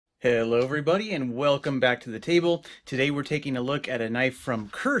Hello everybody and welcome back to the table. Today we're taking a look at a knife from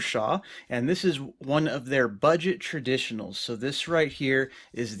Kershaw, and this is one of their budget traditionals. So this right here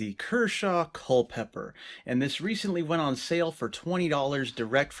is the Kershaw Culpepper, and this recently went on sale for $20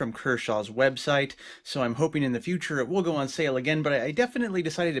 direct from Kershaw's website. So I'm hoping in the future it will go on sale again, but I definitely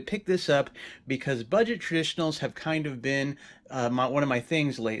decided to pick this up because budget traditionals have kind of been one of my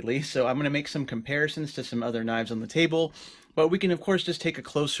things lately. So I'm going to make some comparisons to some other knives on the table. But we can, of course, just take a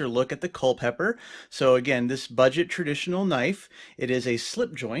closer look at the Culpepper. So again, this budget traditional knife, it is a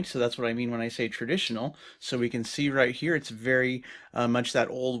slip joint. So that's what I mean when I say traditional. So we can see right here, it's very much that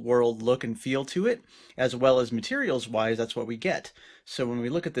old world look and feel to it, as well as materials wise, that's what we get. So when we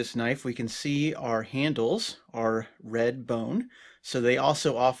look at this knife, we can see our handles are red bone. So they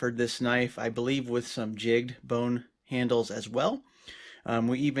also offered this knife, I believe, with some jigged bone handles as well.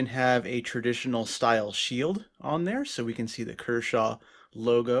 We even have a traditional style shield on there, so we can see the Kershaw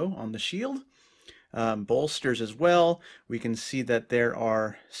logo on the shield. Bolsters as well. We can see that there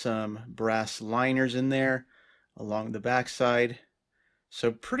are some brass liners in there along the backside.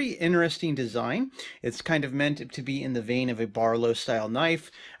 So pretty interesting design. It's kind of meant to be in the vein of a Barlow style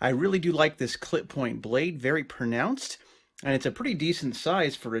knife. I really do like this clip point blade, very pronounced. And it's a pretty decent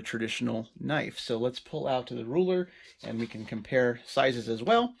size for a traditional knife. So let's pull out to the ruler and we can compare sizes as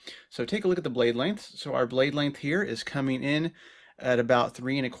well. So take a look at the blade length. So our blade length here is coming in at about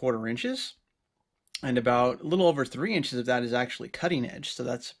 3¼ inches. And about a little over 3 inches of that is actually cutting edge. So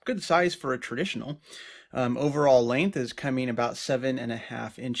that's a good size for a traditional. Overall length is coming about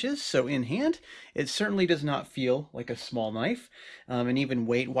 7½ inches. So in hand, it certainly does not feel like a small knife. And even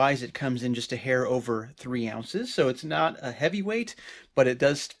weight-wise, it comes in just a hair over 3 ounces. So it's not a heavyweight, but it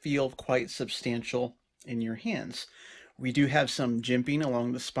does feel quite substantial in your hands. We do have some jimping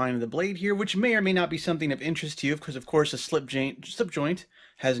along the spine of the blade here, which may or may not be something of interest to you, because of course a slip joint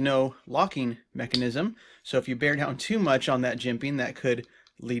has no locking mechanism. So if you bear down too much on that jimping, that could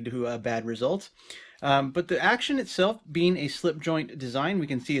lead to a bad result. But the action itself being a slip joint design, we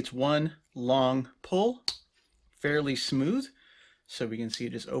can see it's one long pull, fairly smooth. So we can see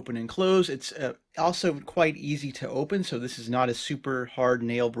it just open and close. It's also quite easy to open, so this is not a super hard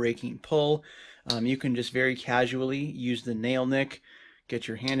nail breaking pull. You can just very casually use the nail nick, get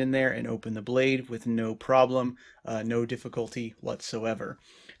your hand in there and open the blade with no problem, no difficulty whatsoever.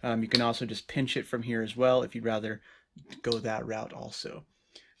 You can also just pinch it from here as well if you'd rather go that route also.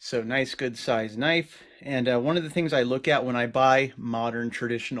 So nice good size knife. And one of the things I look at when I buy modern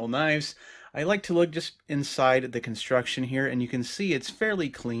traditional knives, I like to look just inside the construction here, and you can see it's fairly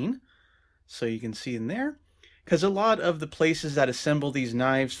clean. So you can see in there, because a lot of the places that assemble these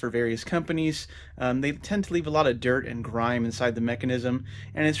knives for various companies, they tend to leave a lot of dirt and grime inside the mechanism,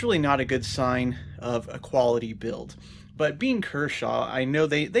 and it's really not a good sign of a quality build. But being Kershaw, I know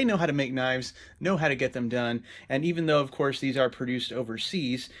they know how to make knives, know how to get them done, and even though, of course, these are produced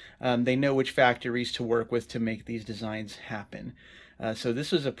overseas, they know which factories to work with to make these designs happen. So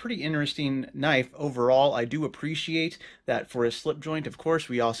this was a pretty interesting knife overall. I do appreciate that for a slip joint. Of course,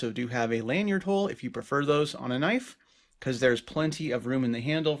 we also do have a lanyard hole if you prefer those on a knife, because there's plenty of room in the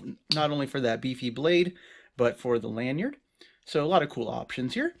handle, not only for that beefy blade, but for the lanyard. So a lot of cool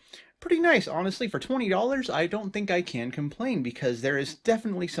options here. Pretty nice, honestly. For $20, I don't think I can complain, because there is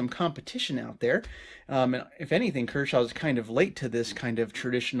definitely some competition out there. And if anything, Kershaw is kind of late to this kind of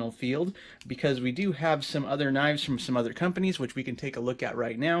traditional field, because we do have some other knives from some other companies, which we can take a look at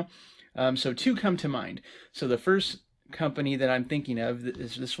right now. So two come to mind. So the first company that I'm thinking of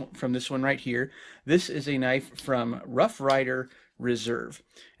is this one, from this one right here. This is a knife from Rough Rider Reserve.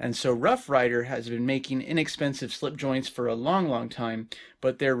 And so Rough Rider has been making inexpensive slip joints for a long time,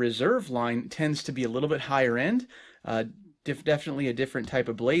 but their Reserve line tends to be a little bit higher end, definitely a different type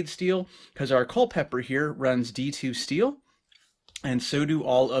of blade steel, because our Culpepper here runs D2 steel, and so do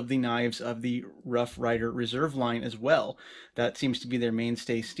all of the knives of the Rough Rider Reserve line as well. That seems to be their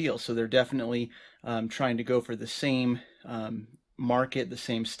mainstay steel, so they're definitely trying to go for the same market, the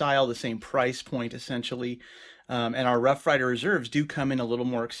same style, the same price point essentially. And our Rough Rider Reserves do come in a little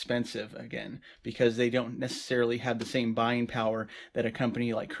more expensive, again, because they don't necessarily have the same buying power that a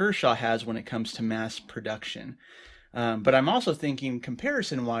company like Kershaw has when it comes to mass production. But I'm also thinking,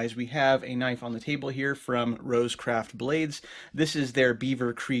 comparison-wise, we have a knife on the table here from Rosecraft Blades. This is their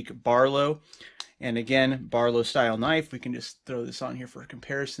Beaver Creek Barlow. And again, Barlow style knife. We can just throw this on here for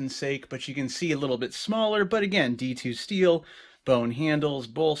comparison's sake, but you can see a little bit smaller, but again, D2 steel, bone handles,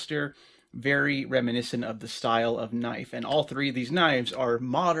 bolster, very reminiscent of the style of knife. And all three of these knives are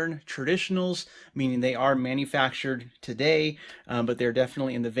modern traditionals, meaning they are manufactured today, but they're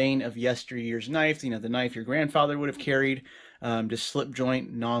definitely in the vein of yesteryear's knife, you know, the knife your grandfather would have carried, just slip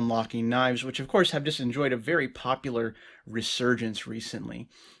joint, non-locking knives, which of course have just enjoyed a very popular resurgence recently.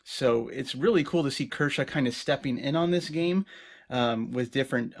 So it's really cool to see Kershaw kind of stepping in on this game. With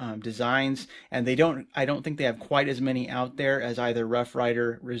different designs, and I don't think they have quite as many out there as either Rough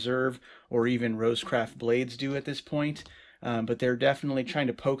Rider Reserve or even Rosecraft Blades do at this point. But they're definitely trying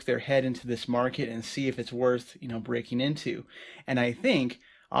to poke their head into this market and see if it's worth, breaking into. And I think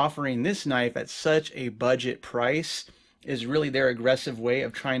offering this knife at such a budget price is really their aggressive way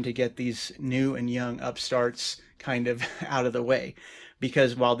of trying to get these new and young upstarts kind of out of the way.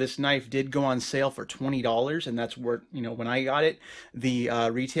 Because while this knife did go on sale for $20, and that's where, when I got it, the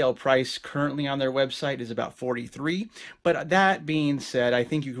retail price currently on their website is about $43. But that being said, I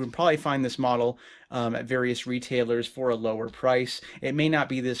think you can probably find this model at various retailers for a lower price. It may not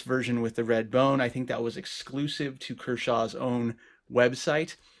be this version with the red bone. I think that was exclusive to Kershaw's own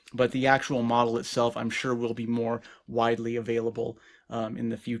website. But the actual model itself, I'm sure, will be more widely available in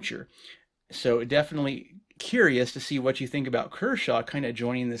the future. So definitely curious to see what you think about Kershaw kind of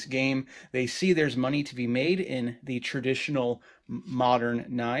joining this game. They see there's money to be made in the traditional modern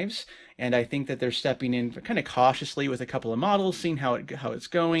knives, and I think that they're stepping in kind of cautiously with a couple of models, seeing how it's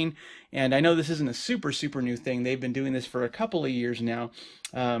going. And I know this isn't a super new thing. They've been doing this for a couple of years now,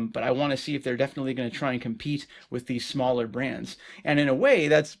 but I want to see if they're definitely going to try and compete with these smaller brands. And in a way,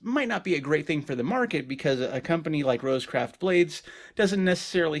 that might not be a great thing for the market, because a company like Rosecraft Blades doesn't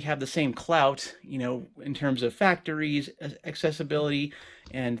necessarily have the same clout, in terms of factories, accessibility,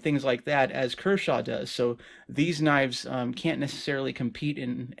 and things like that as Kershaw does. So these knives can't necessarily compete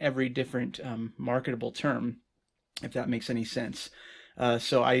in every different marketable term, if that makes any sense.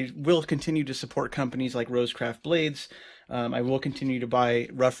 So I will continue to support companies like Rosecraft Blades. I will continue to buy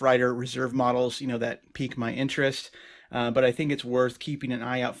Rough Rider Reserve models, that pique my interest. But I think it's worth keeping an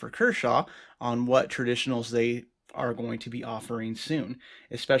eye out for Kershaw on what traditionals they are going to be offering soon,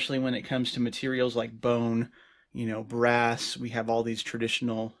 especially when it comes to materials like bone, brass. We have all these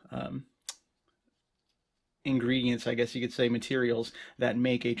traditional ingredients, I guess you could say, materials that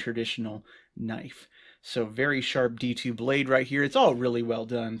make a traditional knife. So very sharp D2 blade right here. It's all really well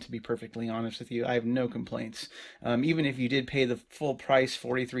done, to be perfectly honest with you. I have no complaints. Even if you did pay the full price,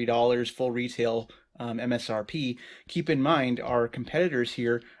 $43, full retail MSRP, keep in mind our competitors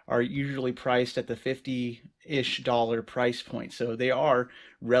here are usually priced at the $50-ish price point. So they are,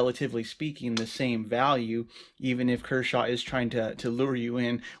 relatively speaking, the same value, even if Kershaw is trying to lure you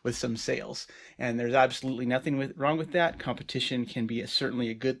in with some sales. And there's absolutely nothing wrong with that. Competition can be certainly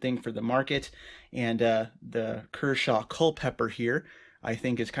a good thing for the market. And the Kershaw Culpepper here, I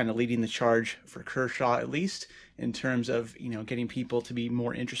think, is kind of leading the charge for Kershaw, at least in terms of, getting people to be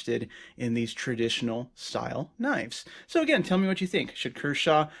more interested in these traditional style knives. So again, tell me what you think. Should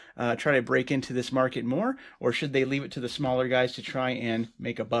Kershaw try to break into this market more, or should they leave it to the smaller guys to try and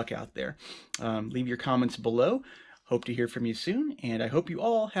make a buck out there? Leave your comments below. Hope to hear from you soon, and I hope you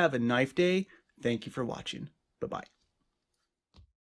all have a knife day. Thank you for watching. Bye-bye.